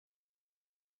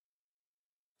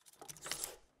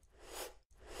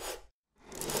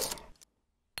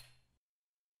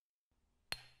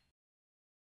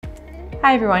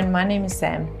Hi everyone, my name is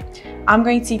Sam. I'm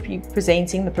going to be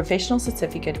presenting the Professional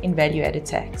Certificate in Value-Added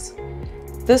Tax.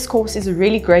 This course is a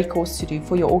really great course to do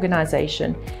for your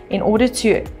organization in order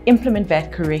to implement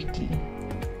VAT correctly.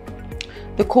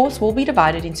 The course will be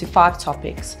divided into 5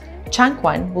 topics. Chunk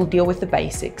 1 will deal with the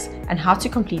basics and how to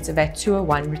complete a VAT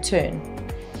 201 return.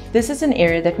 This is an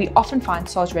area that we often find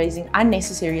starts raising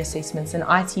unnecessary assessments and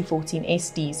IT14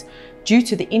 SDs due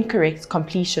to the incorrect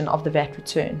completion of the VAT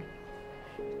return.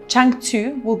 Chunk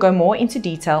 2 will go more into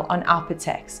detail on output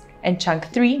tax, and Chunk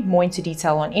 3 more into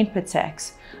detail on input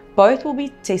tax. Both will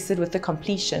be tested with the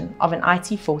completion of an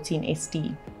IT14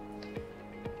 SD.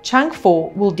 Chunk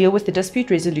 4 will deal with the dispute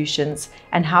resolutions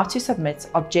and how to submit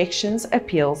objections,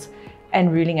 appeals,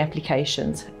 and ruling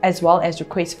applications, as well as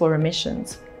requests for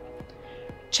remissions.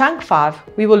 Chunk 5,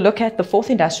 we will look at the 4th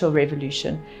Industrial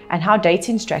Revolution and how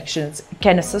data instructions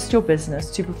can assist your business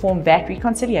to perform VAT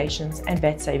reconciliations and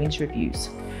VAT savings reviews.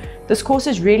 This course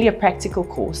is really a practical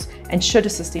course and should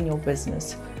assist in your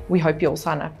business. We hope you all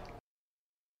sign up.